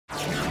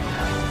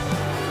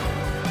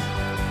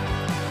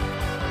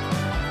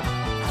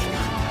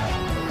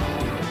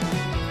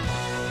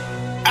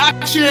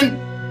Kristin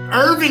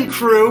Ervin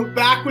crew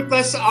back with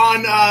us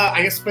on,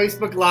 I guess,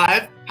 Facebook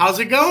Live. How's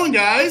it going,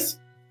 guys?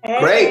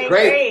 Hey,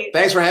 great.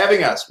 Thanks for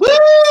having us.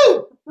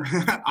 Woo!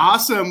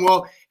 Awesome.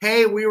 Well,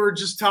 hey, we were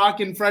just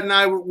talking. Fred and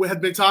I had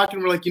been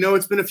talking. We're like, you know,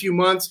 it's been a few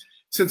months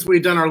since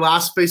we'd done our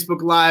last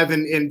Facebook Live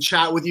and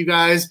chat with you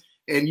guys,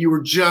 and you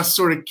were just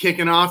sort of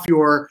kicking off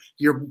your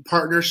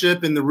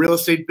partnership in the real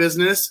estate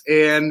business.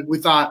 And we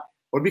thought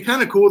it would be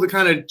kind of cool to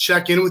kind of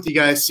check in with you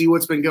guys, see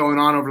what's been going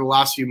on over the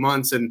last few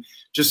months, and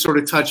just sort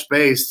of touch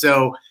base.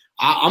 So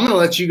I'm going to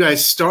let you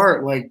guys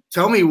start. Like,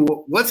 tell me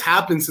what's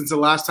happened since the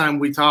last time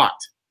we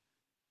talked.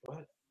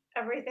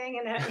 Everything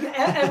and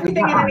everything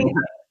and anything.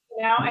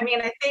 You know, I mean,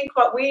 I think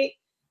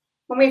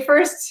when we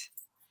first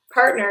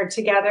partnered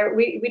together,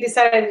 we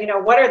decided, you know,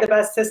 what are the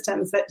best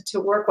systems to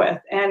work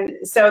with, and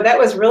so that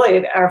was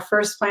really our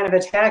first plan of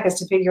attack, is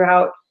to figure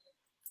out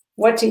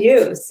what to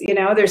use. You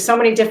know, there's so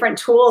many different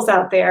tools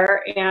out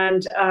there,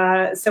 and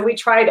so we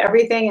tried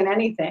everything and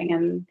anything.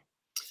 And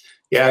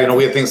yeah, you know,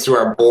 we had things through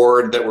our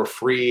board that were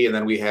free, and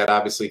then we had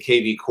obviously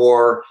KV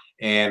Core,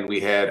 and we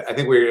had, I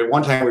think at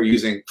one time we were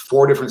using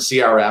 4 different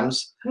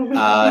CRMs.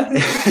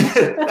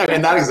 I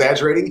mean, not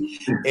exaggerating.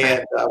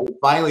 And we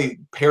finally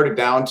pared it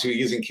down to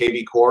using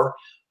KV Core.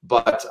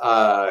 But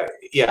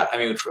yeah, I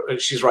mean,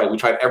 she's right. We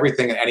tried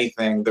everything and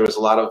anything. There was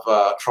a lot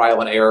of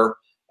trial and error,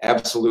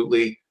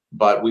 absolutely.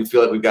 But we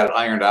feel like we've got it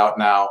ironed out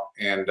now.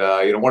 And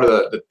you know, one of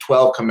the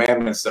 12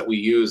 commandments that we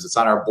use, that's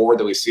on our board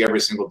that we see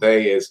every single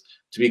day, is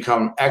to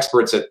become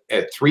experts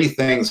at 3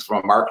 things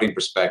from a marketing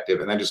perspective,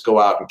 and then just go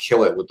out and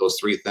kill it with those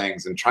 3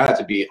 things, and try not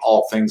to be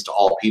all things to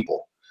all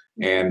people.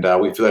 And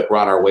we feel like we're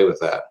on our way with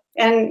that.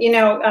 And, you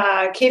know,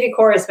 KV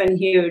Core has been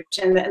huge,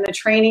 and the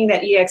training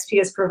that eXp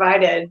has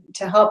provided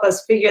to help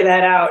us figure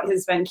that out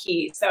has been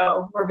key.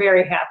 So we're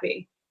very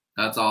happy.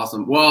 That's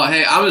awesome. Well,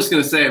 hey, I'm just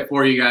going to say it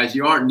for you guys.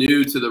 You aren't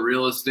new to the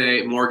real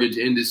estate mortgage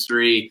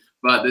industry,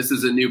 but this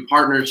is a new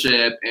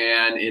partnership,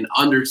 and in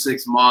under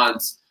 6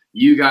 months,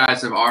 you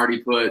guys have already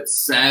put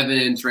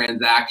 7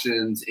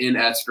 transactions in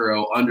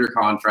escrow under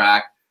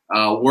contract,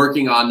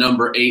 working on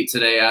number 8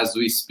 today as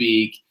we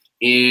speak,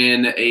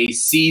 in a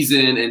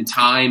season and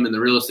time in the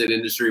real estate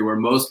industry where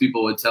most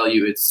people would tell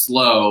you it's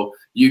slow.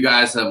 You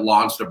guys have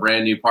launched a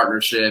brand new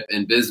partnership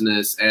and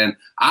business, and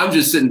I'm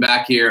just sitting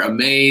back here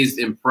amazed,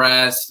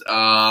 impressed,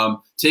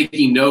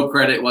 taking no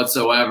credit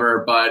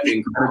whatsoever, but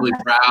incredibly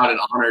proud and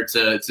honored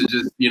to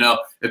just, you know,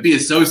 be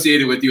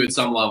associated with you at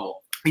some level.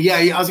 Yeah,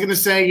 I was gonna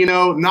say, you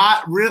know,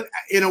 not really,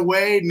 in a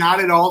way, not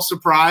at all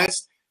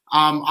surprised.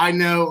 I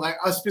know, like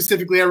us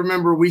specifically, I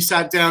remember we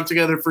sat down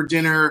together for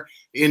dinner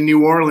in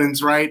New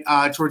Orleans, right,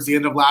 towards the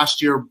end of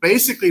last year,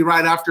 basically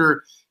right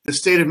after the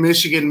state of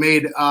Michigan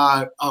made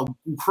a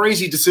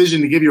crazy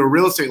decision to give you a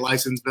real estate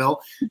license, Bill.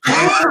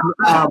 And,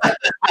 I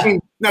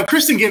mean, now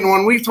Kristin getting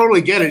one, we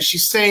totally get it.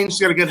 She's saying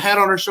she's got a good head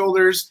on her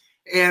shoulders,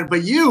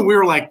 but we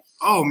were like,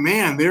 oh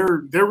man,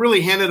 they're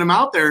really handing them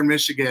out there in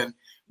Michigan.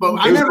 But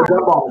I never.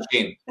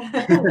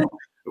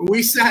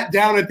 We sat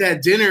down at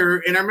that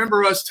dinner, and I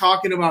remember us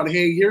talking about,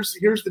 hey, here's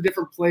the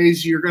different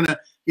plays you're gonna,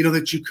 you know,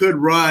 that you could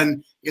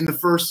run in the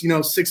first, you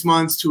know, 6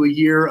 months to a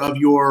year of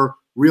your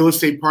real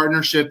estate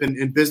partnership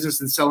and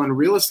business and selling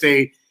real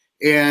estate.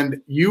 And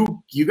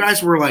you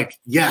guys were like,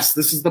 yes,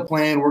 this is the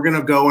plan. We're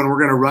gonna go and we're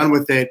gonna run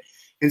with it.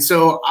 And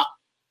so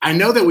I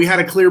know that we had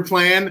a clear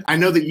plan. I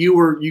know that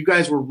you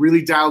guys were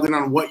really dialed in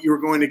on what you were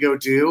going to go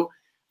do.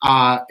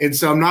 And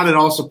so I'm not at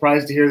all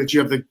surprised to hear that you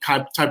have the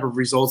type of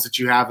results that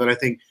you have, that I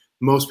think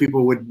most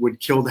people would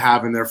kill to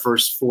have in their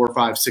first 4,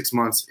 5, 6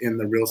 months in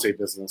the real estate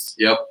business.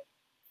 Yep.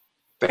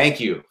 Thank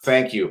you.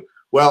 Thank you.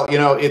 Well, you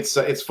know,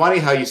 it's funny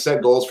how you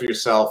set goals for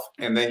yourself,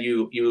 and then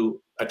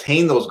you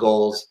attain those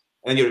goals,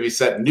 and then you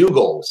set new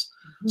goals.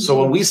 Mm-hmm.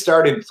 So when we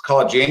started,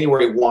 call it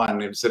January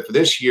 1, and said, for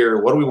this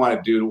year, what do we want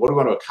to do? What do we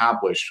want to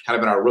accomplish kind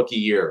of in our rookie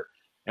year?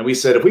 And we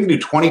said, if we can do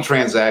 20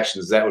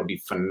 transactions, that would be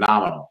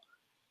phenomenal.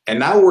 And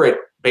now we're at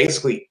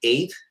basically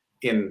 8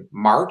 in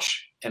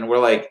March, and we're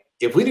like,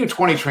 if we do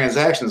 20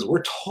 transactions,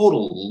 we're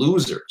total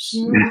losers.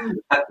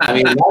 I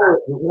mean, now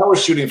we're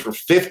shooting for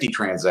 50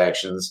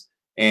 transactions,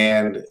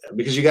 and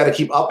because you got to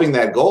keep upping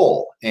that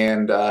goal.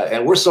 And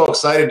we're so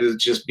excited to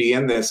just be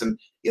in this. And,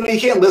 you know, you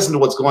can't listen to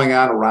what's going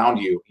on around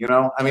you, you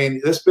know? I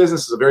mean, this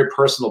business is a very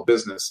personal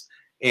business,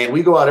 and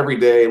we go out every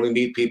day and we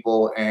meet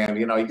people, and,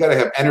 you know, you got to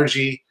have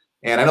energy.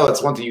 And I know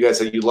that's one thing you guys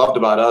said you loved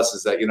about us,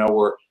 is that, you know,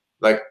 we're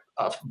like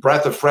a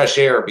breath of fresh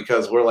air,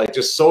 because we're like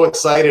just so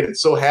excited and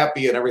so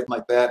happy and everything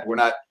like that. We're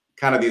not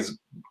kind of these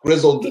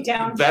grizzled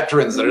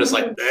veterans that are just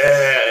like,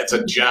 it's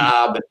a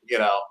job, you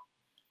know.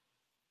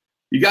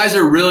 You guys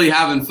are really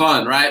having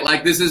fun, right?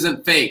 Like, this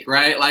isn't fake,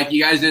 right? Like,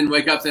 you guys didn't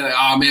wake up saying, like,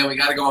 oh man, we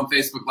got to go on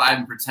Facebook Live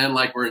and pretend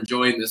like we're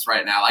enjoying this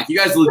right now. Like, you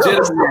guys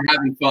legitimately are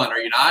having fun, are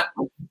you not?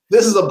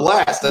 This is a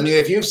blast. I mean,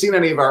 if you've seen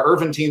any of our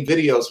Ervin team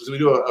videos, because we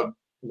do a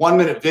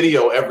 1-minute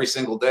video every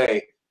single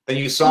day, then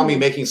you saw me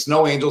making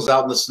snow angels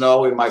out in the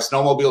snow in my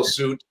snowmobile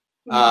suit.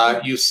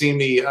 You see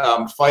me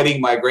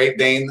fighting my Great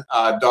Dane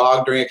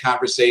dog during a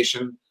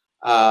conversation.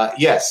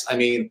 Yes, I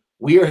mean,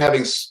 we are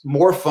having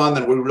more fun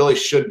than we really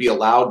should be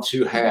allowed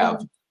to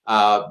have.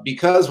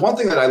 because one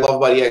thing that I love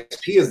about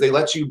eXp is they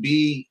let you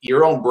be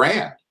your own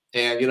brand.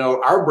 And, you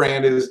know, our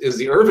brand is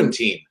the Ervin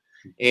team.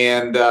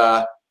 And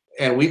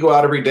we go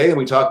out every day and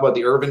we talk about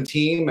the Ervin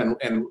team.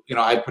 And you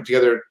know, I put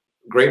together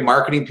great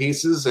marketing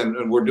pieces,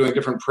 and we're doing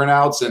different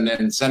printouts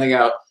and sending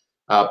out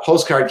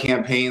postcard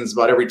campaigns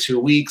about every 2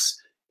 weeks.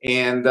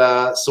 And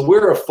so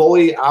we're a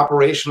fully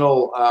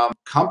operational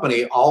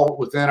company all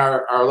within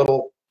our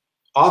little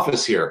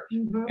office here.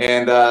 Mm-hmm.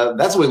 And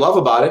that's what we love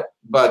about it.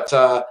 But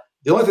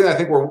the only thing I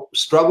think we're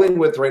struggling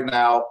with right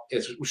now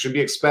is should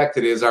be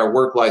expected is our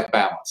work-life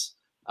balance.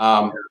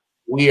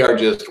 We are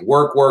just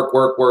work.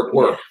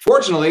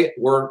 Fortunately,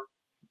 we're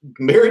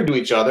married to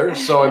each other.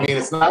 So, I mean,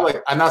 it's not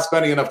like I'm not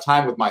spending enough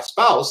time with my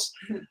spouse,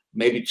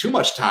 maybe too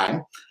much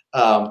time.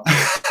 But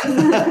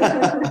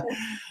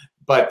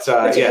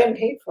you're yeah. getting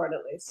paid for it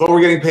at least. But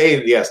we're getting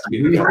paid, yes.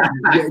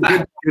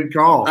 Good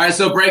call. All right,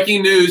 so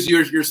breaking news,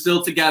 you're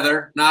still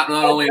together, not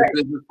only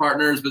business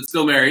partners, but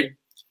still married.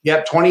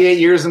 Yep, 28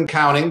 years and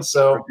counting.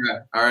 So, okay.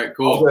 All right,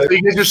 cool. So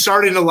you guys are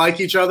starting to like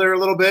each other a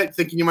little bit,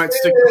 thinking you might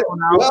stick this one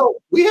out. Well,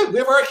 we have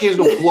our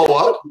occasional blow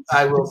up,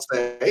 I will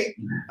say,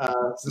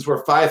 since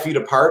we're 5 feet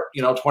apart,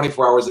 you know,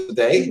 24 hours a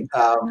day.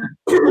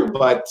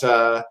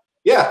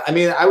 Yeah, I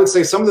mean, I would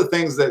say some of the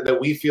things that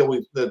we feel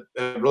that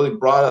really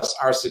brought us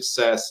our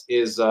success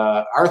is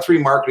our 3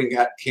 marketing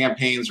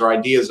campaigns or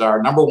ideas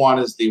are, number one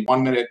is the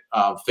 1-minute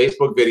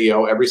Facebook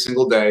video every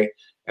single day.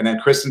 And then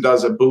Kristin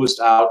does a boost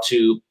out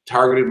to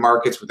targeted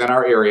markets within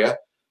our area.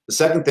 The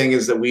second thing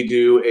is that we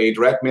do a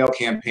direct mail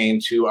campaign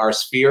to our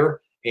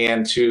sphere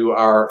and to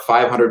our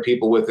 500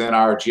 people within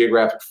our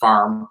geographic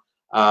farm.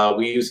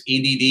 We use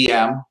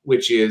EDDM,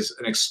 which is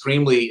an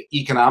extremely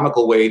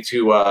economical way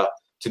to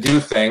do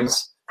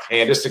things.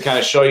 And just to kind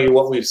of show you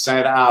what we've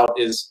sent out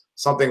is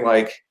something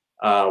like,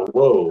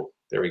 whoa,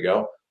 there we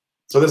go.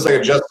 So this is like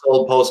a just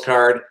sold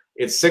postcard.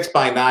 It's 6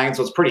 by 9,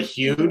 so it's pretty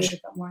huge.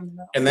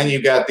 And then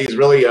you've got these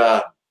really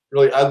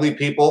ugly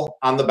people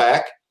on the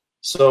back.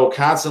 So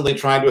constantly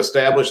trying to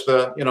establish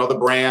the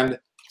brand.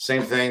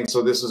 Same thing.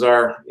 So this is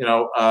our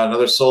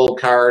another sold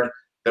card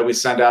that we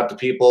send out to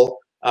people.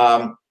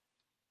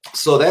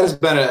 So that has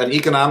been an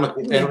economic.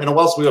 And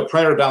also we have a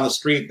printer down the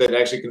street that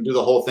actually can do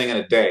the whole thing in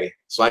a day.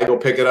 So I go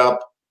pick it up,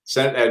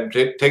 send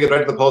it, take it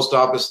right to the post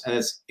office, and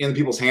it's in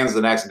people's hands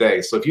the next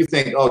day. So if you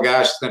think, oh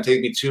gosh, it's going to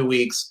take me 2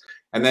 weeks.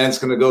 And then it's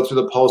going to go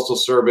through the postal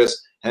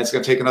service, and it's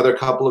going to take another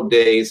couple of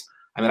days.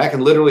 I mean, I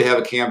can literally have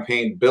a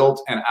campaign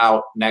built and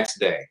out next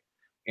day.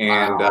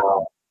 And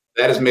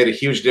that has made a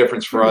huge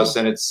difference for us.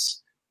 And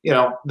it's, you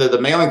know,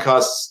 the mailing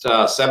costs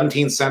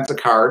 17 cents a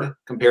card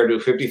compared to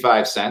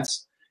 55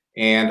 cents.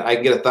 And I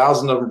can get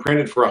 1,000 of them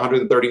printed for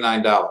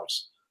 $139.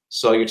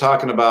 So you're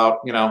talking about,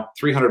 you know,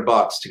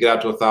 $300 to get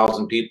out to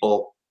 1,000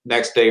 people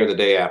next day or the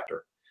day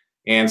after.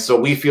 And so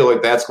we feel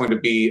like that's going to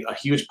be a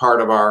huge part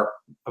of our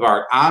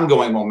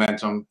ongoing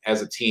momentum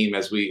as a team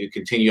as we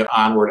continue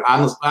onward.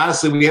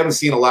 Honestly, we haven't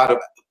seen a lot of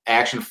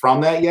action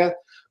from that yet,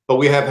 but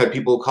we have had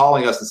people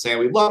calling us and saying,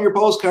 we love your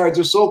postcards.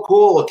 They're so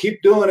cool.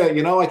 Keep doing it.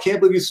 You know, I can't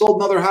believe you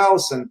sold another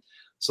house. And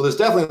so there's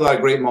definitely a lot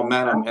of great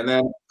momentum. And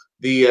then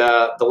the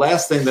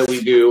last thing that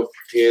we do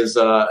is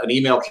an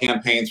email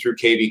campaign through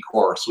KV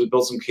Core. So we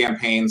built some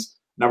campaigns,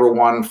 number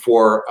one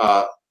for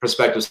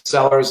prospective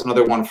sellers,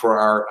 another one for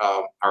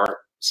our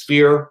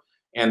sphere,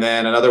 and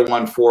then another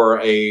one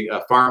for a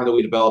farm that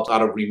we developed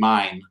out of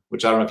Remind,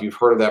 which I don't know if you've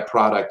heard of that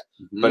product,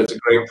 but it's a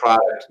great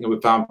product. You know, we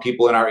found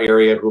people in our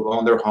area who have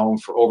owned their home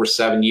for over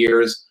 7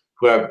 years,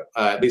 who have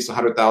at least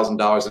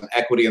 $100,000 in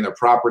equity in their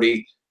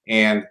property,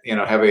 and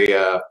have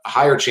a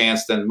higher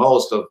chance than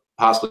most of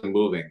possibly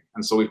moving.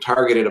 And so we've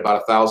targeted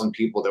about 1,000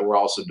 people that we're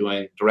also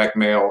doing direct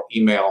mail,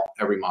 email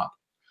every month.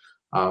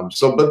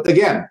 But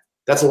again,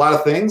 that's a lot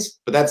of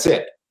things, but that's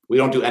it. We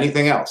don't do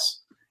anything else.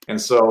 And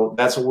so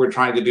that's what we're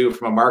trying to do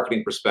from a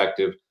marketing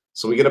perspective.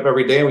 So we get up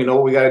every day and we know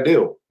what we got to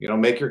do. You know,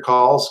 make your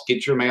calls,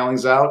 get your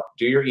mailings out,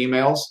 do your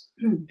emails,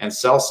 and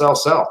sell.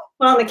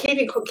 Well, the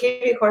KV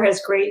Core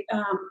has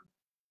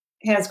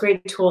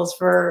great tools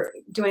for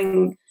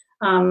doing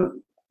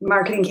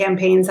marketing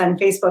campaigns on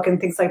Facebook and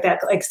things like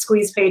that, like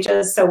squeeze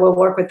pages. So we'll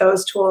work with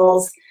those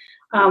tools.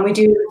 We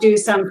do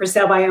some for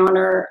sale by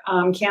owner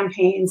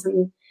campaigns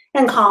and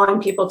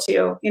calling people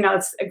too. You know,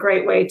 it's a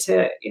great way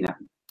to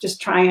just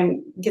try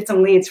and get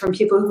some leads from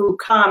people who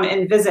come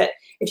and visit.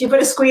 If you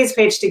put a squeeze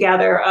page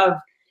together of,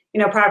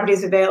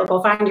 properties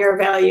available, find your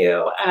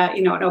value,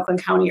 in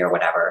Oakland County or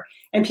whatever,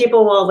 and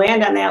people will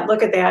land on that,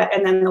 look at that,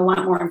 and then they'll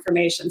want more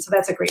information. So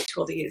that's a great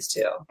tool to use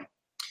too.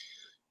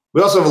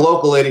 We also have a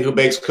local lady who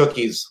bakes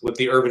cookies with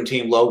the Ervin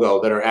Team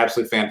logo that are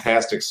absolutely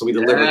fantastic. So we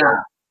deliver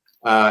them.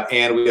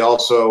 And we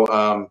also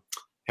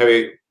have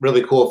a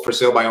really cool for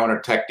sale by owner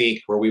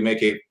technique where we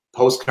make a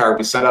postcard.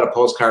 We send out a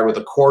postcard with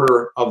a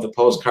quarter of the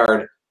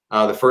postcard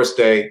the first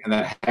day, and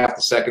then half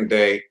the second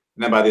day.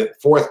 And then by the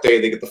 4th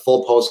day, they get the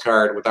full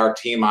postcard with our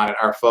team on it,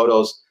 our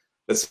photos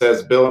that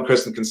says, Bill and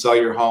Kristin can sell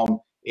your home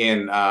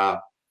in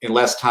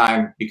less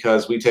time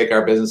because we take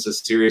our business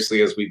as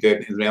seriously as we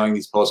did in mailing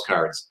these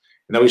postcards.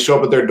 And then we show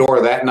up at their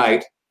door that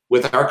night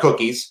with our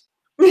cookies,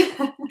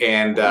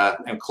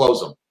 and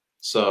close them.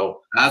 So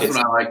that's what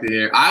I like to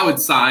hear. I would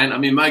sign. I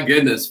mean, my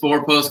goodness,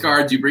 4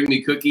 postcards. You bring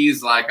me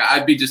cookies. Like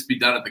I'd be just be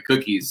done at the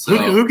cookies. So.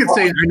 Who could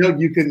say? I know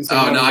you couldn't say.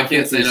 Oh no, I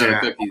can't say no to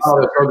cookies.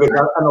 Oh, that's so good.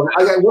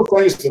 I will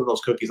tell you some of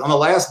those cookies. On the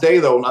last day,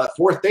 though, on the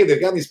 4th day,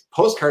 they've got these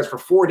postcards for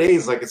 4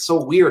 days. Like it's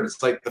so weird.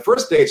 It's like the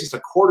first day, it's just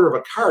a quarter of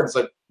a card. It's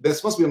like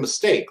this must be a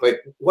mistake.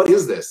 Like what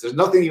is this? There's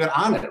nothing even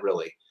on it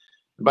really.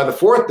 And by the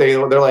 4th day,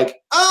 they're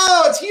like,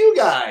 oh, it's you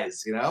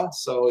guys. You know.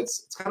 So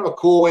it's kind of a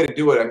cool way to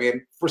do it. I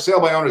mean, for sale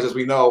by owners, as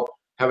we know,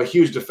 have a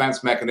huge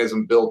defense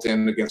mechanism built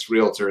in against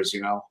realtors.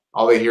 You know,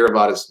 all they hear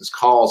about is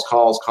calls,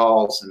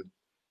 and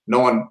no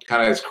one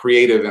kind of is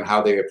creative in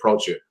how they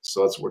approach it.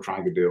 So that's what we're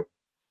trying to do.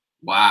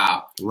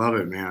 Wow. Love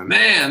it, man.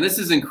 Man, this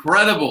is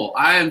incredible.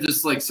 I am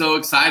just like so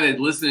excited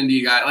listening to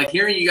you guys, like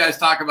hearing you guys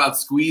talk about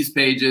squeeze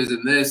pages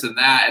and this and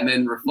that, and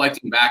then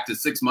reflecting back to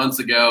 6 months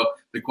ago,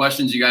 the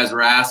questions you guys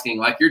were asking.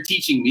 Like you're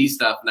teaching me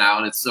stuff now,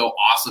 and it's so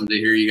awesome to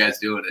hear you guys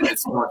doing it.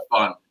 It's so much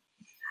fun.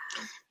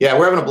 Yeah,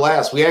 we're having a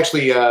blast. We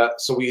actually,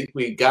 so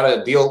we got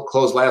a deal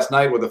closed last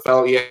night with a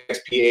fellow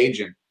eXp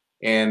agent,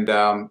 and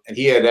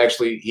he had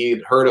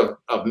heard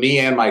of me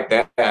and my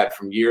dad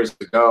from years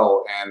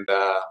ago, and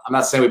I'm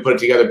not saying we put it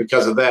together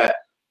because of that,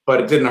 but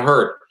it didn't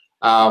hurt.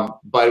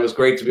 But it was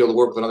great to be able to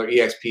work with another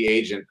eXp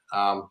agent.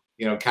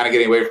 You know, kind of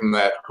getting away from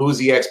that who's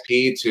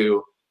eXp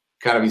to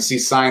kind of you see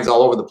signs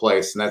all over the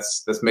place, and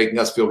that's making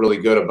us feel really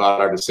good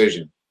about our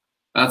decision.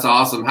 That's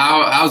awesome.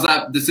 How's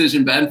that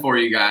decision been for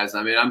you guys?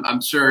 I mean, I'm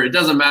sure it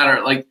doesn't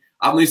matter. Like,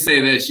 I'll at least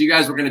say this: you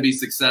guys were going to be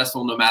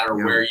successful no matter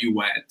where you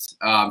went.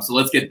 So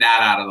let's get that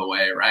out of the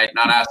way, right?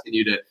 Not asking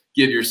you to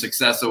give your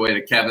success away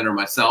to Kevin or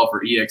myself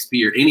or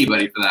eXp or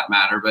anybody for that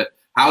matter. But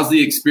how's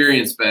the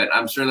experience been?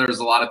 I'm sure there was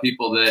a lot of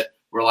people that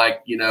were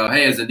like, you know,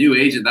 hey, as a new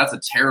agent, that's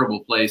a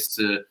terrible place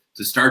to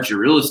start your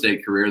real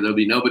estate career. There'll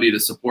be nobody to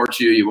support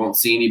you. You won't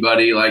see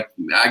anybody. Like,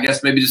 I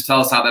guess maybe just tell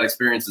us how that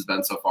experience has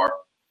been so far.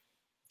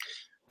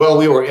 Well,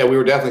 we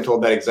were definitely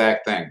told that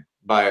exact thing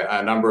by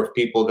a number of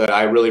people that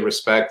I really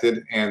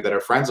respected and that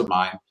are friends of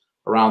mine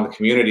around the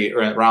community or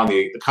around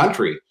the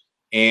country.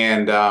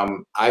 And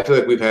I feel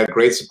like we've had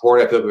great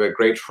support. I feel like we've had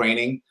great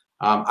training.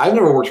 I've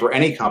never worked for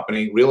any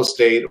company, real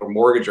estate or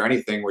mortgage or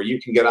anything, where you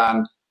can get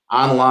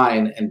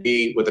online and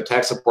be with a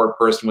tech support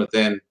person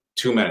within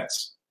 2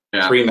 minutes,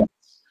 3 minutes.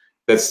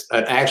 That's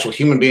an actual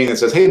human being that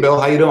says, hey, Bill,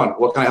 how you doing?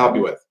 What can I help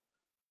you with?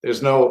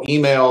 There's no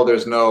email.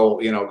 There's no,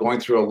 you know, going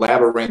through a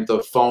labyrinth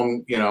of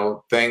phone, you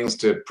know, things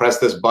to press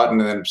this button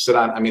and then sit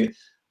on. I mean,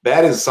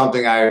 that is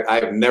something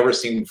I've never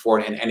seen before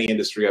in any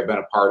industry I've been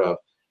a part of.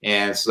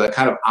 And so that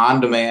kind of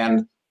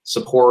on-demand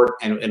support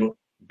and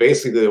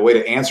basically the way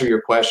to answer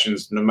your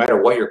questions, no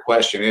matter what your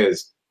question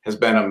is, has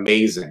been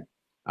amazing.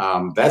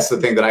 That's the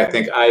thing that I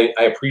think I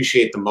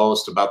appreciate the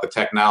most about the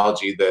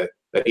technology that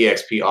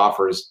eXp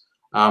offers.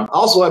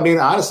 Also, I mean,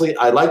 honestly,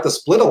 I like the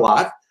split a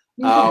lot.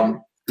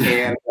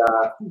 And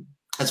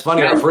it's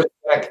funny, our first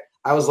check,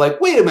 I was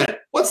like, wait a minute,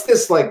 what's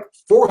this like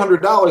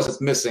 $400 that's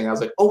missing? I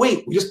was like, oh,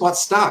 wait, we just bought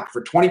stock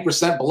for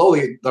 20% below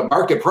the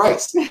market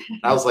price. And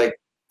I was like,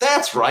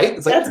 that's right.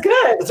 It's like, that's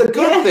good. It's a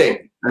good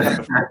thing. I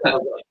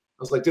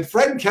was like, did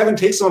Fred and Kevin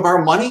take some of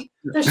our money?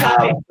 Well,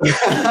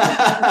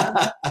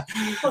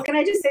 can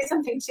I just say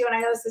something too? And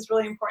I know this is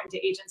really important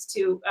to agents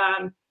too,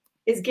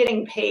 is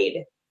getting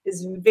paid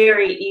is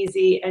very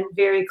easy and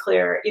very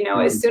clear. You know,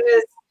 as soon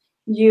as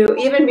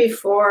even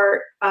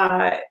before,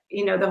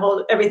 you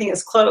know, everything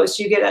is closed,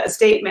 you get a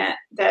statement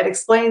that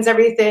explains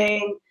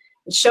everything.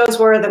 It shows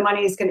where the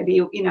money is going to be,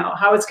 you know,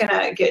 how it's going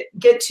to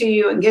get to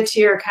you and get to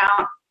your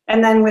account.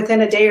 And then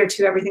within a day or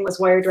two, everything was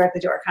wired directly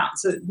to our account.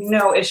 So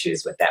no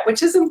issues with that,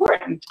 which is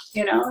important,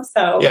 you know,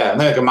 so. Yeah, and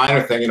then like a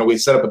minor thing, you know, we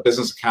set up a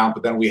business account,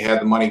 but then we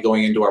had the money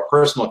going into our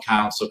personal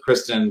account. So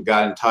Kristin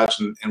got in touch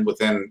and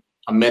within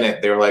a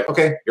minute, they were like,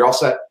 okay, you're all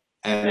set.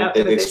 And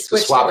they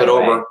swap it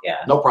over,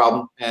 no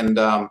problem. And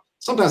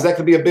sometimes that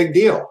could be a big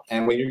deal.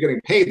 And when you're getting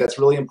paid, that's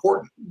really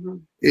important.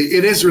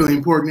 It is really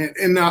important.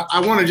 And I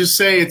want to just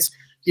say it's,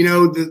 you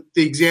know, the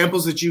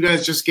examples that you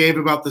guys just gave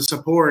about the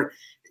support,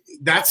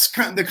 that's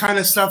the kind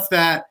of stuff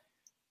that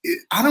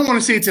I don't want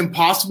to say it's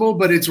impossible,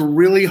 but it's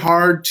really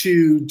hard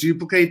to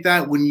duplicate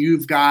that when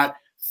you've got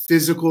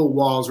physical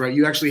walls, right?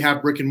 You actually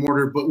have brick and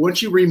mortar, but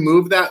once you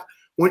remove that,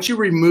 once you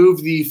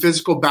remove the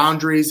physical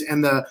boundaries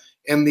and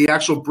the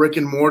actual brick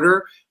and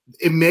mortar,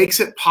 it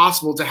makes it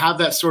possible to have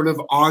that sort of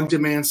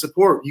on-demand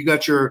support. You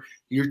got your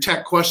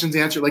tech questions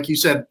answered, like you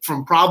said,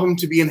 from problem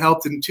to being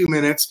helped in 2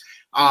 minutes,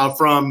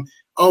 from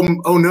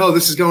oh no,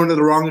 this is going to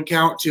the wrong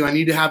account, to I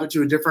need to have it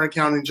to a different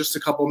account in just a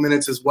couple of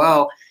minutes as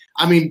well.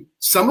 I mean,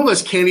 some of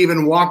us can't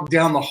even walk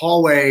down the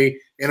hallway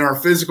in our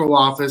physical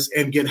office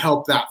and get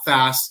help that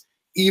fast,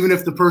 even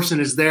if the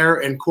person is there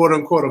and quote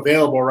unquote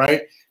available,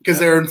 right? Because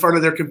they're in front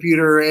of their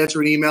computer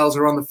answering emails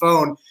or on the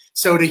phone.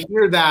 So to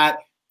hear that,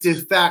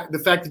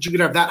 the fact that you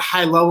could have that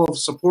high level of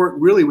support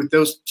really with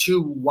those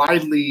two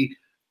widely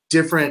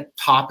different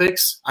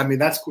topics, I mean,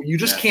 that's cool. You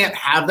just can't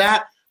have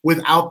that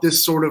without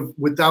this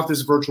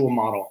virtual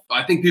model?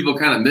 I think people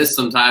kind of miss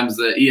sometimes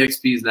that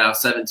eXp is now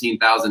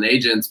 17,000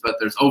 agents, but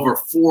there's over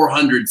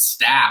 400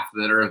 staff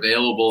that are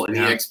available in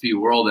eXp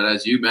World. And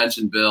as you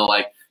mentioned, Bill,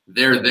 like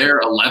they're there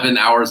 11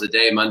 hours a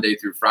day, Monday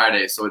through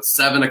Friday. So it's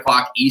 7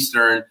 o'clock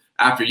Eastern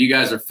after you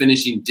guys are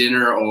finishing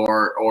dinner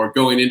or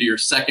going into your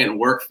second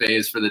work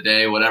phase for the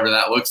day, whatever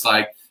that looks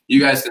like. You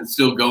guys can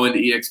still go into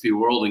eXp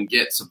World and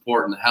get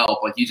support and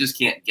help. Like you just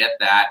can't get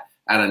that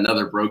at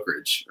another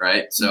brokerage,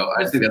 right? So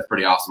I think that's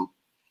pretty awesome.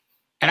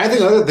 And I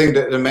think another thing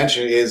to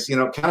mention is, you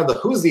know, kind of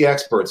who's the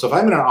expert. So if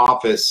I'm in an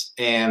office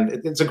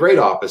and it's a great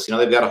office, you know,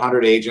 they've got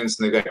 100 agents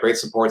and they've got great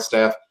support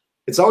staff.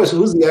 It's always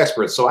who's the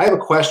expert. So I have a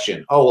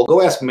question. Oh, well,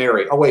 go ask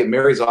Mary. Oh, wait,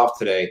 Mary's off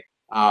today.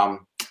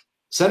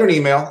 Send her an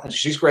email, and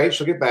she's great.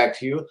 She'll get back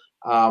to you.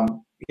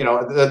 You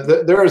know,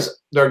 there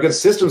are good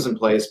systems in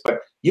place,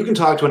 but you can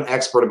talk to an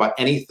expert about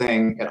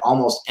anything at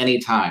almost any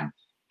time.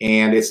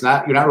 And it's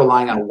not, you're not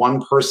relying on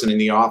one person in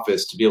the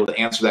office to be able to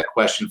answer that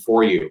question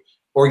for you,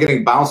 or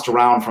getting bounced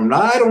around from, no,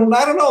 I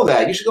don't know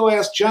that. You should go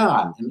ask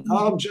John.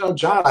 And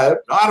John, I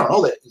don't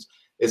know that.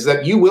 Is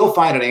that you will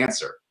find an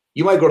answer.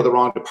 You might go to the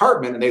wrong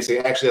department and they say,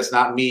 actually, that's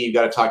not me. You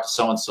got to talk to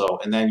so-and-so.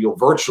 And then you'll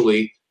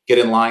virtually get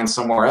in line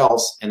somewhere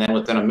else. And then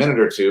within a minute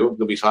or two,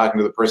 you'll be talking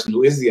to the person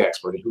who is the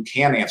expert and who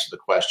can answer the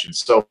question.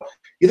 So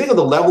you think of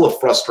the level of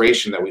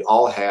frustration that we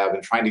all have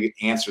in trying to get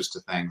answers to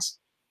things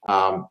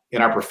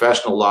in our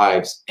professional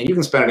lives. And you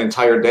can spend an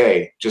entire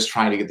day just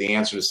trying to get the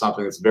answer to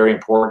something that's very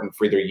important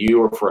for either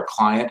you or for a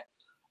client.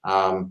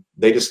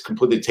 They just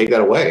completely take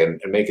that away and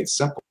make it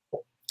simple.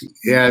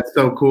 Yeah, it's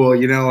so cool.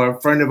 You know,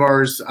 a friend of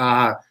ours,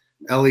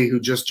 Ellie, who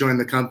just joined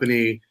the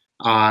company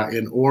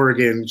in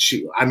Oregon,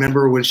 I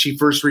remember when she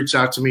first reached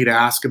out to me to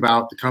ask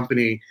about the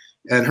company,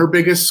 and her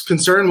biggest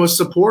concern was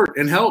support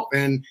and help.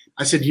 And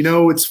I said, you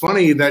know, it's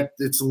funny that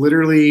it's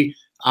literally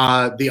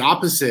the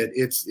opposite.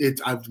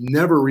 I've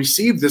never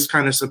received this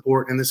kind of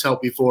support and this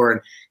help before.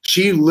 And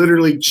she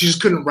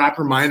just couldn't wrap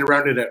her mind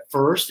around it at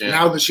first. Yeah.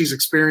 Now that she's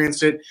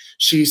experienced it,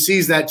 she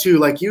sees that too,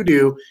 like you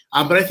do.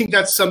 But I think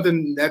that's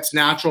something that's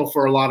natural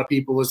for a lot of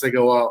people as they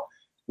go, oh,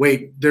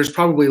 wait, there's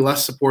probably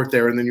less support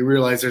there. And then you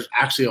realize there's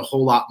actually a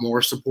whole lot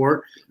more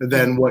support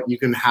than what you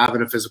can have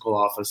in a physical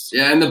office.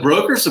 Yeah, and the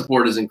broker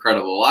support is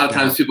incredible. A lot of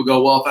times people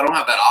go, well, if I don't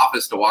have that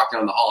office to walk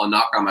down the hall and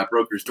knock on my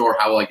broker's door,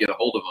 how will I get a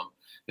hold of them?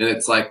 And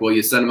it's like, well,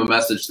 you send them a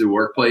message through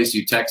Workplace,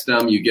 you text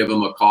them, you give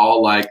them a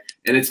call, and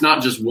it's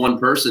not just one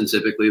person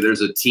typically.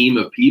 There's a team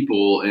of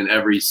people in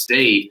every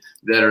state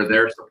that are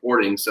there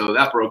supporting. So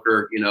that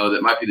broker, you know,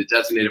 that might be the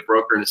designated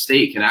broker in a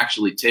state can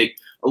actually take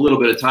a little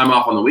bit of time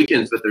off on the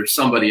weekends, but there's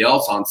somebody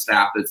else on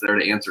staff that's there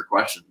to answer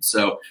questions.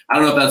 So I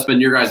don't know if that's been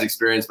your guys'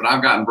 experience, but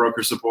I've gotten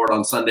broker support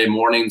on Sunday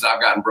mornings.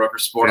 I've gotten broker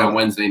support on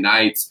Wednesday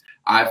nights.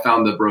 I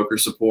found the broker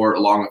support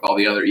along with all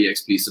the other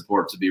eXp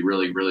support to be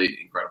really, really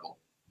incredible.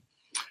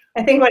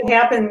 I think what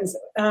happens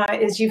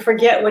is you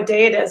forget what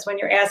day it is when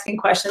you're asking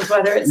questions,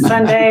 whether it's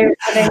Sunday or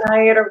Sunday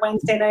night or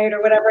Wednesday night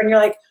or whatever, and you're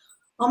like,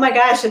 oh my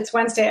gosh, it's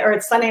Wednesday or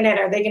it's Sunday night.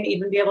 Are they going to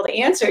even be able to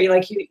answer you?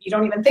 Like you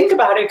don't even think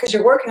about it because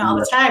you're working all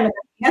the time and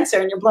they answer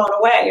and you're blown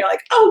away. You're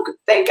like, oh,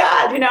 thank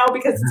God, you know,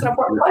 because it's an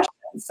important question.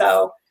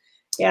 So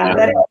yeah,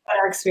 that is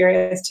our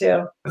experience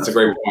too. That's a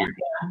great point.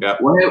 Yeah.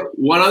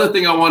 One other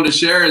thing I wanted to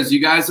share is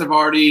you guys have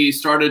already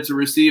started to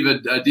receive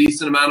a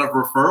decent amount of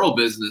referral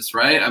business,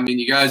 right? I mean,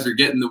 you guys are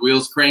getting the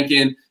wheels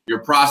cranking,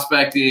 you're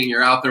prospecting,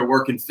 you're out there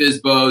working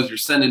FSBOs, you're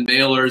sending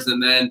mailers,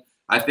 and then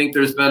I think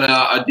there's been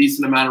a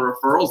decent amount of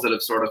referrals that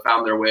have sort of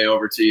found their way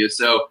over to you.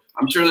 So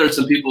I'm sure there's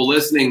some people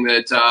listening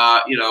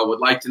that you know, would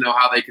like to know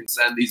how they can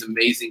send these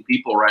amazing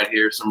people right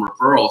here some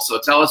referrals. So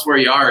tell us where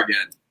you are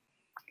again.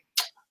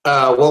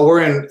 Well,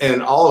 we're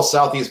in all of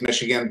Southeast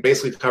Michigan,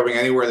 basically covering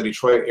anywhere in the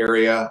Detroit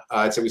area.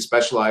 I'd say we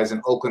specialize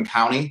in Oakland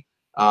County,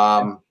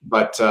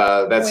 but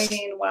that's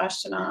Wayne,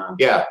 Washtenaw.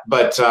 Yeah,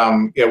 but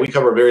yeah, we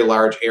cover a very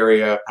large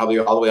area, probably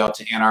all the way out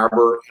to Ann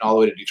Arbor and all the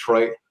way to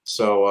Detroit.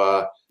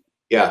 So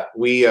yeah,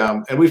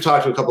 and we've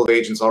talked to a couple of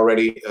agents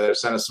already.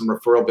 Sent us some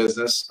referral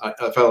business,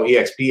 fellow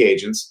eXp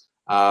agents.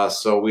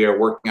 So we are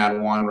working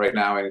on one right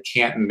now in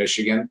Canton,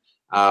 Michigan,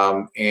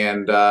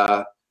 and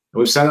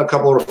we've sent a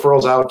couple of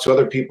referrals out to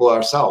other people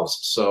ourselves.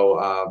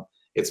 So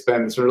it's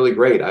been really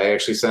great. I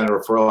actually sent a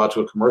referral out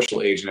to a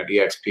commercial agent at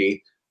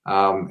eXp.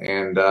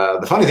 And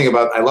the funny thing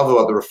I love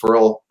about the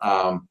referral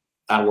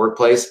on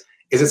Workplace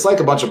is it's like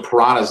a bunch of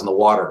piranhas in the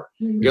water.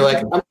 You're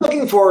like, I'm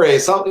looking for a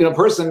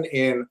person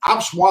in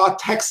Oshawa,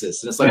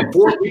 Texas. And it's like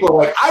 4 people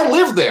are like, I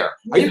live there.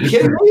 Are you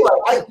kidding me?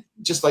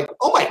 Like,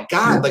 oh my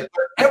God, like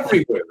they're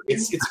everywhere.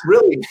 It's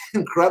really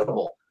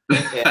incredible.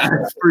 Yeah.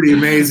 That's pretty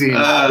amazing.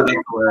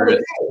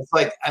 It's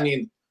like, I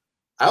mean,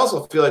 I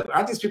also feel like,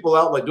 aren't these people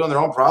out like doing their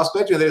own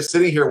prospecting? They're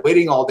sitting here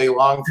waiting all day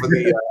long for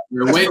the.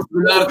 They're waiting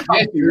for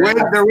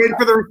they're waiting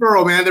for the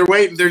referral, man. They're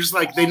waiting. They're just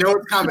like, they know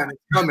it's coming.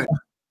 It's coming.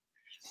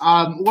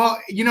 Well,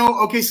 you know,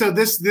 okay, so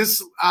this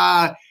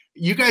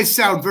you guys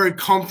sound very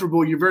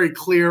comfortable. You're very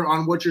clear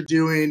on what you're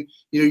doing.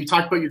 You know, you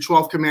talked about your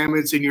 12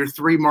 commandments and your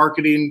 3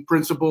 marketing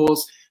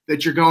principles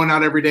that you're going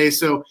out every day.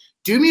 So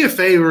do me a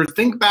favor,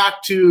 think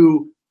back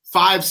to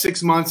 5,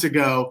 6 months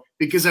ago?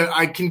 Because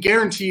I can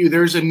guarantee you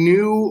there's a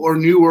new or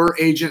newer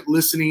agent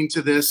listening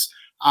to this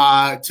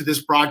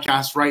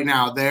broadcast right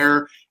now.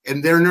 They're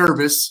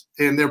nervous,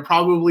 and they're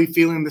probably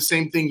feeling the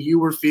same thing you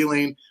were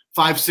feeling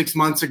 5, 6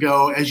 months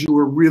ago as you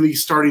were really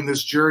starting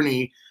this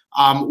journey.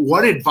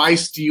 What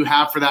advice do you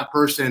have for that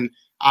person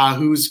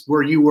who's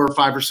where you were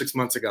 5 or 6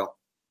 months ago?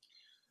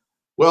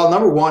 Well,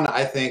 number one,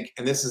 I think,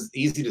 and this is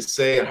easy to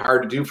say and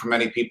hard to do for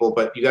many people,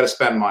 but you got to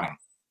spend money.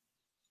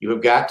 You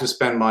have got to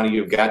spend money.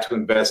 You've got to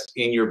invest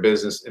in your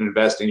business and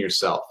invest in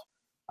yourself.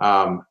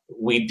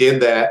 We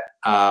did that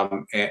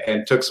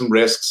and took some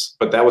risks,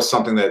 but that was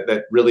something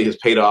that really has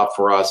paid off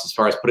for us as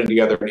far as putting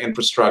together an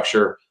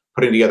infrastructure,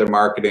 putting together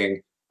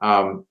marketing,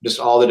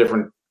 just all the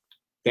different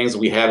things that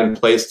we have in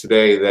place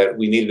today that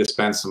we needed to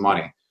spend some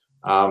money.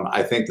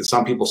 I think that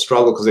some people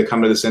struggle because they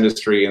come to this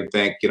industry and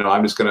think, you know,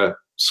 I'm just going to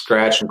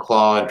scratch and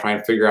claw and try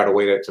and figure out a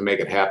way to make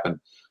it happen.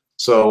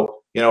 So,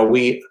 you know,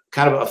 we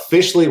kind of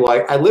officially,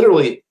 I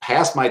literally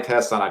passed my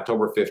test on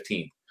October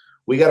 15th.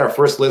 We got our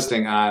first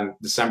listing on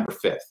December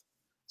 5th.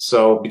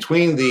 So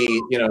between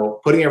the, you know,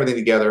 putting everything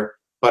together,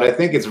 but I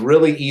think it's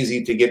really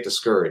easy to get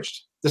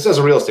discouraged. This as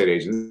a real estate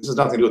agent, this has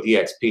nothing to do with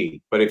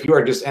eXp, but if you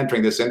are just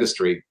entering this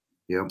industry,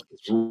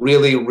 it's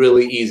really,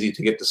 really easy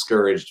to get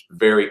discouraged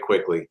very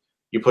quickly.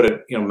 You put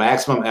a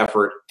maximum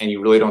effort and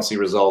you really don't see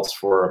results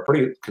for a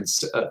pretty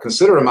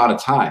considerate amount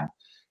of time.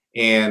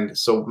 And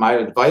so my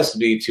advice would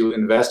be to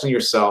invest in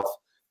yourself,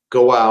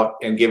 go out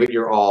and give it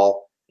your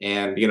all.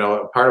 And, you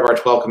know, part of our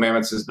 12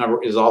 commandments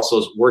is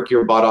also work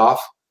your butt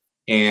off.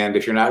 And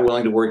if you're not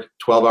willing to work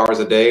 12 hours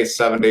a day,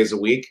 7 days a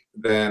week,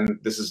 then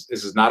this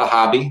is not a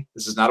hobby.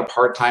 This is not a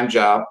part-time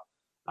job.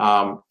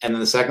 And then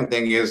the second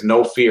thing is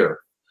no fear.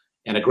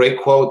 And a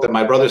great quote that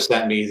my brother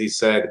sent me is he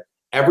said,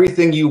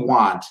 everything you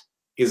want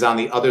is on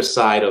the other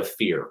side of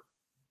fear.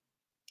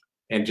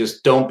 And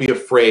just don't be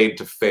afraid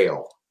to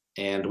fail.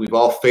 And we've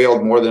all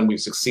failed more than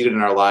we've succeeded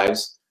in our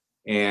lives.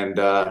 And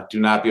do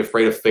not be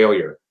afraid of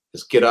failure.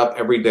 Just get up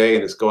every day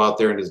and just go out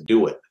there and just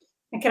do it.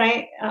 And can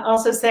I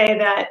also say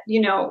that,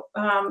 you know,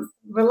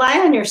 rely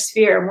on your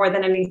sphere more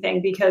than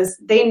anything, because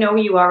they know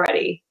you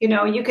already. You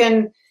know, you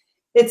can,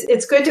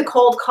 it's good to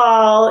cold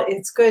call.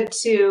 It's good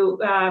to,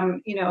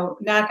 you know,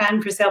 knock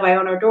on for sale by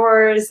owner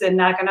doors and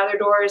knock on other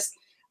doors.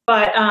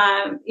 But,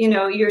 you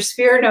know, your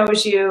sphere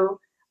knows you.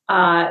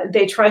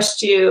 They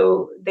trust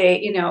you. They,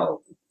 you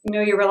know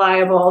you're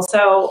reliable.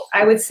 So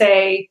I would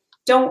say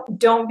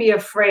don't be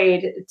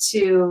afraid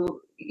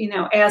to, you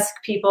know, ask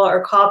people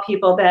or call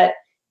people that,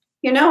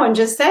 you know, and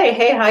just say,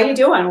 hey, how you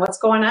doing? What's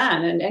going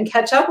on? And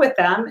catch up with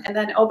them. And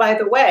then, oh, by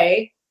the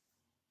way,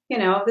 you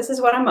know, this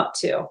is what I'm up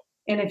to.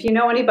 And if you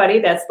know anybody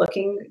that's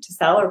looking to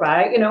sell or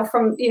buy, you know,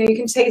 you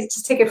can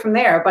just take it from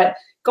there. But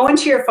go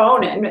into your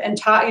phone and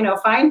talk, you know,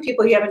 find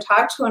people you haven't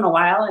talked to in a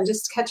while and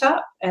just catch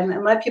up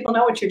and let people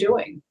know what you're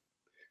doing.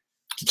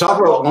 To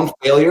talk about one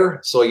failure,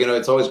 so, you know,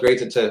 it's always great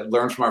to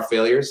learn from our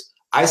failures.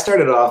 I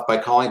started off by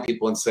calling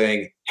people and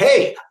saying,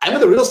 hey, I'm in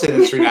the real estate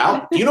industry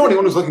now. Do you know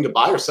anyone who's looking to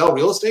buy or sell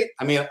real estate?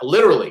 I mean,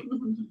 literally.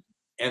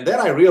 And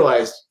then I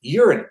realized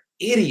you're an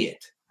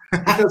idiot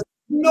because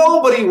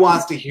nobody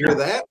wants to hear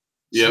that.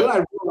 Yep. So then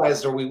I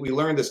realized, or we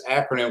learned this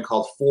acronym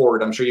called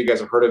FORD. I'm sure you guys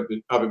have heard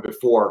of it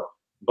before.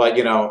 But,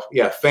 you know,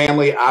 yeah,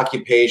 family,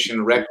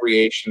 occupation,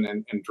 recreation,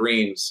 and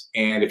dreams.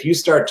 And if you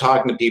start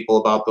talking to people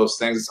about those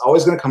things, it's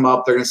always going to come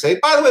up. They're going to say,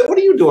 by the way, what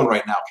are you doing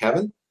right now,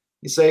 Kevin?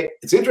 You say,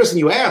 it's interesting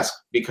you ask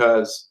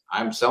because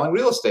I'm selling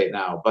real estate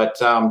now. But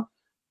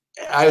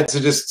I would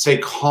just say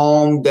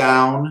calm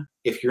down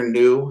if you're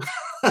new.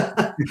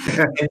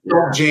 And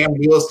don't jam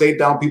real estate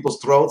down people's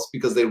throats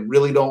because they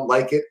really don't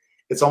like it.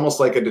 It's almost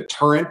like a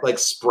deterrent, like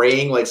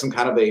spraying like some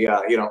kind of a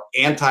you know,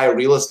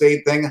 anti-real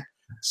estate thing.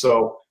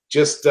 So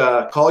just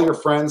call your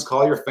friends,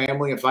 call your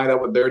family, and find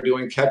out what they're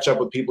doing. Catch up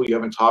with people you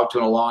haven't talked to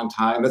in a long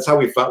time. That's how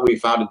we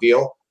found a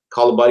deal.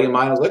 Called a buddy of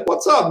mine. I was like,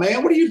 what's up,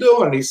 man? What are you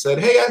doing? And he said,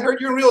 hey, I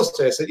heard you're in real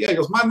estate. I said, yeah. He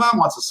goes, my mom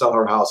wants to sell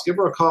her house. Give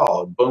her a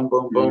call. And boom,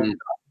 boom, boom. Mm-hmm.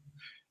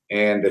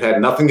 And it had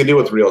nothing to do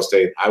with real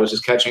estate. I was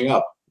just catching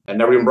up and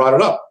never even brought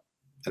it up.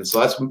 And so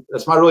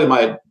that's probably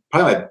my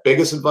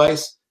biggest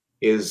advice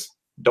is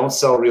don't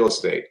sell real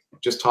estate.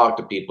 Just talk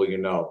to people you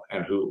know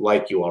and who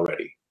like you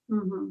already.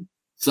 Mm-hmm.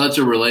 Such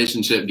a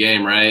relationship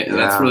game, right? And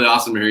that's really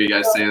awesome to hear you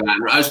guys say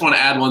that. I just want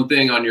to add one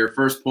thing on your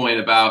first point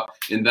about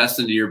invest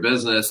into your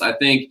business. I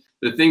think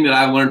the thing that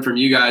I've learned from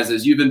you guys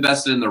is you've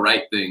invested in the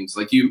right things.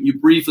 Like you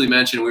briefly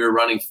mentioned we were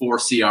running 4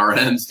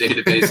 CRMs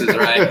databases,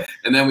 right?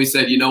 And then we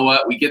said, you know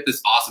what? We get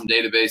this awesome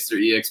database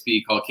through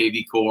eXp called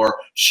KV Core.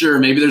 Sure,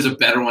 maybe there's a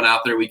better one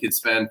out there we could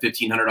spend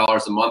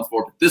 $1,500 a month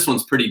for, but this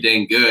one's pretty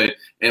dang good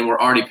and we're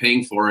already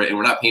paying for it and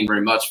we're not paying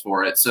very much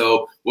for it.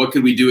 So what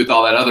could we do with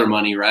all that other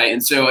money, right?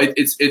 And so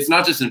it's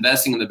not just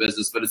investing in the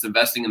business, but it's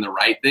investing in the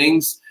right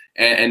things.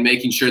 and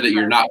making sure that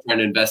you're not trying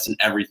to invest in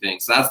everything.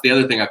 So that's the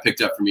other thing I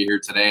picked up from you here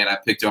today, and I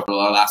picked up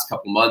over the last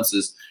couple months,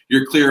 is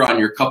you're clear on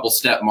your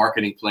couple-step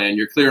marketing plan.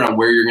 You're clear on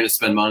where you're going to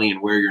spend money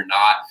and where you're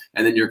not,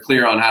 and then you're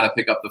clear on how to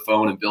pick up the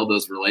phone and build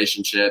those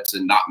relationships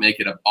and not make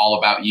it all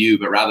about you,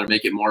 but rather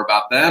make it more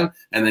about them.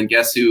 And then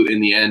guess who in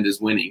the end is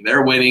winning?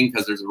 They're winning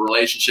because there's a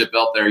relationship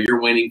built there.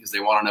 You're winning because they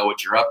want to know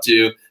what you're up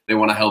to. They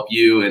want to help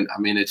you. And I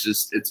mean, it's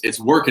just, it's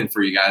working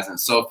for you guys, and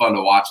it's so fun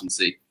to watch and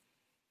see.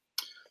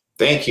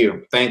 Thank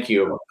you. Thank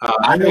you.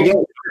 I know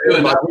you're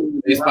doing by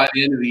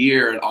the end of the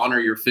year and honor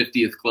your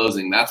 50th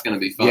closing. That's going to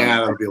be fun. Yeah,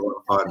 that'll be a lot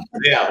of fun.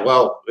 Yeah,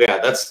 well, yeah,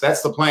 that's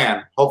the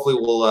plan. Hopefully,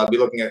 we'll be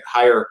looking at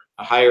a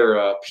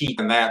higher peak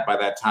than that by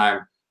that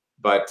time.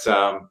 But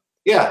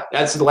yeah,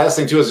 that's the last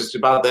thing too. Is just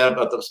about that,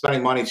 about the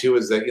spending money too.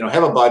 Is that, you know,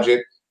 have a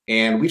budget.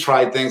 And we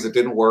tried things that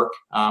didn't work.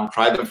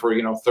 Tried them for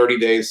 30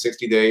 days,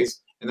 60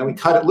 days. And then we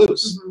cut it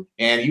loose. Mm-hmm.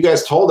 And you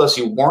guys told us,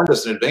 you warned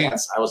us in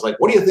advance. I was like,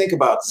 what do you think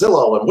about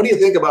Zillow? And what do you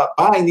think about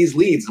buying these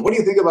leads? And what do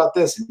you think about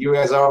this? And you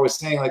guys are always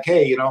saying like,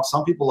 hey, you know,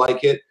 some people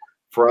like it.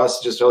 For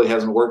us, it just really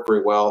hasn't worked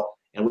very well.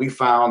 And we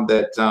found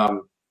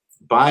that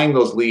buying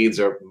those leads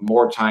are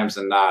more times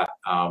than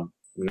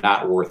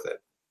not worth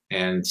it.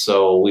 And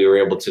so we were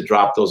able to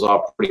drop those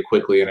off pretty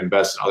quickly and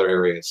invest in other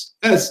areas.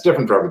 And it's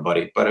different for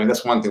everybody. But I mean,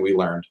 that's one thing we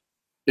learned.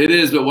 It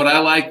is, but what I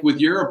like with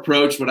your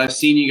approach, what I've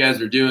seen you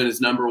guys are doing is,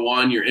 number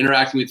one, you're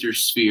interacting with your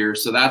sphere.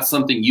 So that's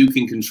something you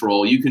can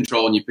control. You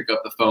control when you pick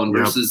up the phone.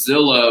 Versus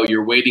Zillow,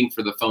 you're waiting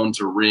for the phone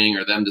to ring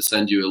or them to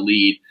send you a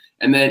lead.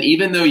 And then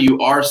even though you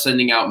are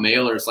sending out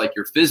mailers like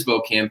your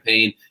FSBO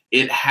campaign,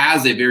 it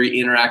has a very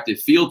interactive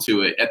feel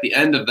to it. At the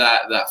end of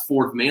that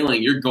fourth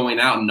mailing, you're going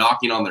out and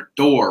knocking on their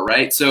door,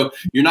 right? So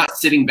you're not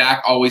sitting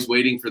back always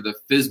waiting for the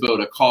FSBO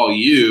to call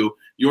you.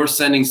 You're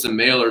sending some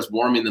mailers,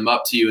 warming them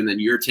up to you, and then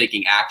you're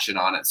taking action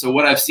on it. So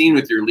what I've seen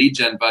with your lead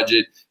gen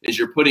budget is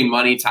you're putting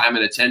money, time,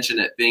 and attention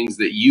at things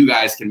that you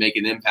guys can make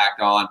an impact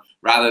on,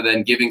 rather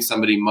than giving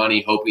somebody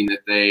money hoping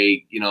that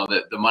they,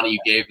 that the money you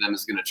gave them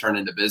is going to turn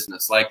into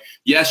business. Like,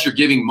 yes, you're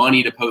giving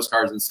money to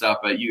postcards and stuff,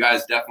 but you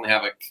guys definitely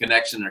have a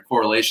connection and a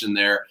correlation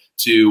there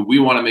to, we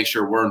want to make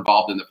sure we're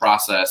involved in the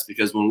process,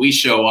 because when we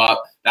show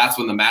up, that's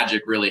when the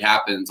magic really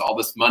happens. All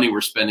this money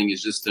we're spending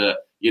is just to,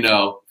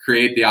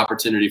 create the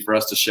opportunity for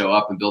us to show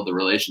up and build the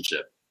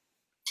relationship.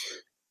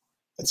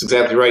 That's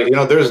exactly right.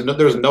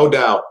 There's no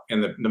doubt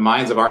in the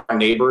minds of our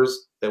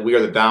neighbors that we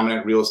are the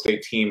dominant real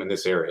estate team in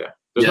this area.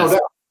 There's no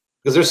doubt,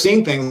 because they're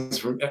seeing things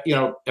from,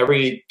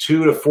 every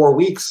 2 to 4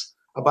 weeks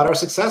about our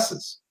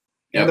successes.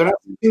 And they're not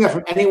seeing that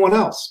from anyone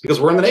else, because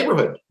we're in the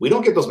neighborhood. We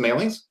don't get those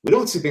mailings. We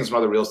don't see things from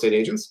other real estate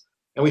agents.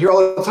 And we hear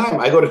all the time.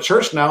 I go to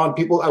church now, and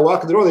I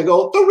walk in the door, they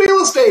go, the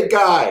real estate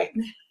guy.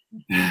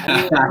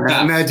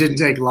 That didn't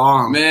take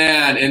long,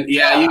 man. And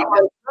we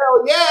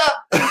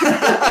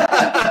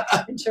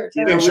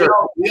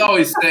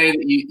always say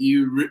that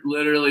you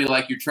literally,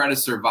 like, you're trying to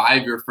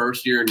survive your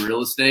first year in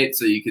real estate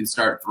so you can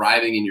start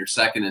thriving in your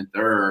second and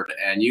third,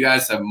 and you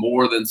guys have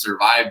more than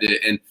survived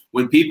it. And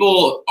when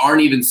people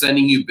aren't even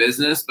sending you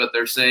business, but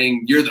they're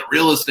saying you're the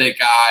real estate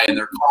guy, and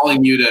they're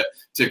calling you to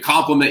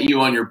compliment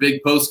you on your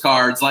big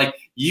postcards, like,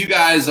 you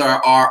guys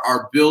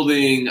are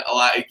building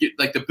like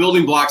the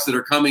building blocks that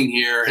are coming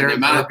here, and the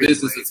amount of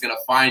business that's going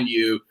to find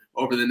you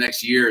over the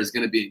next year is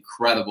going to be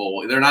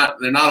incredible. They're not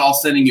all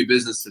sending you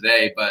business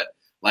today, but,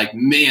 like,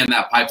 man,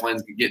 that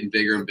pipeline's getting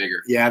bigger and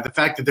bigger. Yeah, the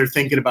fact that they're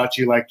thinking about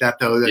you like that,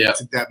 though,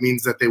 that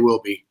means that they will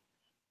be.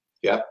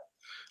 Yep.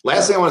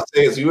 Last thing I want to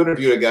say is, you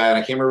interviewed a guy, and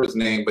I can't remember his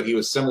name, but he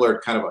was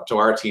similar kind of to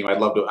our team.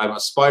 I'm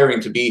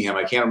aspiring to be him.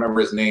 I can't remember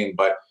his name,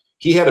 but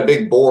he had a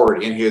big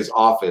board in his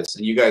office,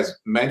 and you guys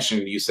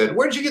mentioned, you said,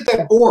 where'd you get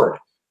that board?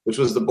 Which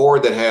was the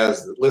board that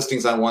has the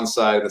listings on one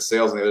side and the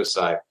sales on the other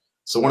side.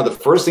 So one of the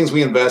first things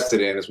we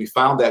invested in is we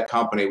found that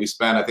company. We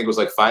spent, I think it was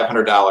like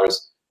 $500.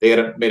 They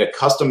had made a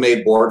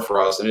custom-made board for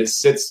us, and it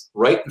sits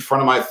right in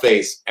front of my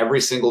face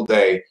every single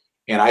day.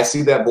 And I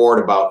see that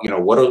board about,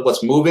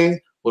 what's moving,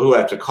 what do I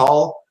have to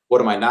call, what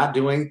am I not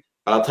doing?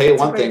 But I'll tell you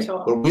one thing,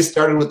 when we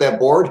started with that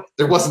board,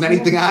 there wasn't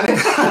anything on it.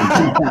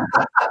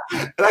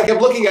 And I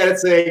kept looking at it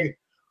saying,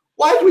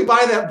 why did we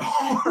buy that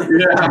board?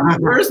 Yeah,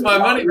 where's my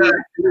money back?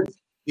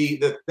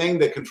 The thing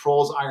that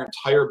controls our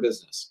entire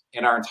business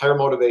and our entire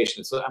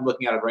motivation. So I'm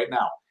looking at it right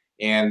now.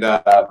 And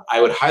I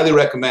would highly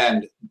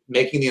recommend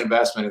making the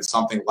investment in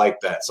something like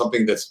that,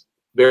 something that's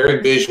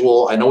very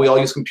visual. I know we all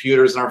use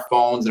computers and our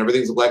phones and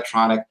everything's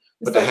electronic,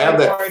 but to have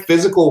that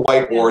physical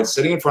whiteboard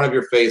sitting in front of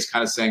your face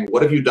kind of saying,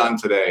 what have you done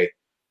today,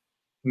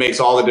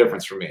 makes all the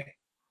difference for me.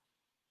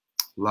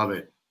 Love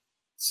it.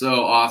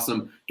 So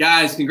awesome.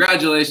 Guys,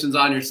 congratulations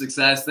on your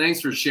success.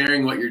 Thanks for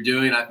sharing what you're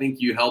doing. I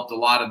think you helped a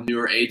lot of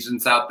newer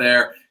agents out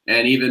there,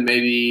 and even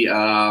maybe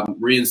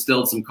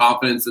reinstilled some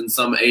confidence in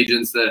some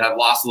agents that have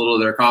lost a little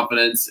of their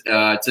confidence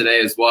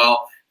today as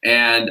well.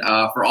 And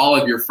for all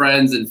of your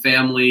friends and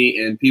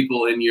family and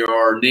people in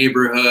your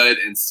neighborhood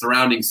and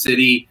surrounding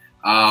city,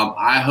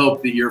 I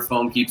hope that your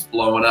phone keeps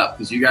blowing up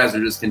because you guys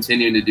are just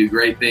continuing to do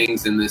great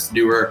things in this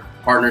newer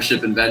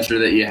partnership and venture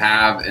that you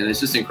have, and it's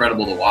just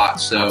incredible to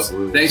watch. So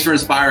Absolutely. Thanks for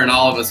inspiring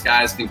all of us,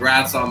 guys.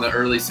 Congrats on the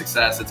early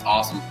success. It's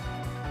awesome.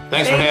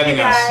 Thanks for having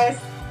us.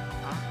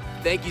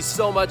 Thank you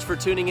so much for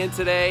tuning in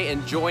today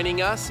and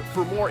joining us.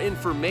 For more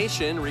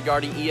information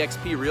regarding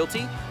eXp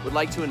Realty, we'd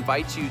like to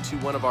invite you to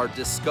one of our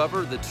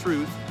Discover the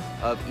Truth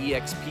of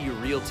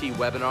eXp Realty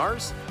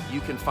webinars.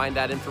 You can find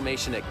that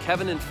information at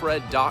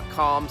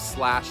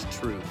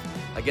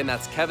kevinandfred.com/truth. Again,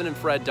 that's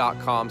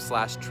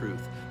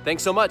kevinandfred.com/truth.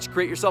 Thanks so much.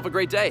 Create yourself a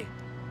great day.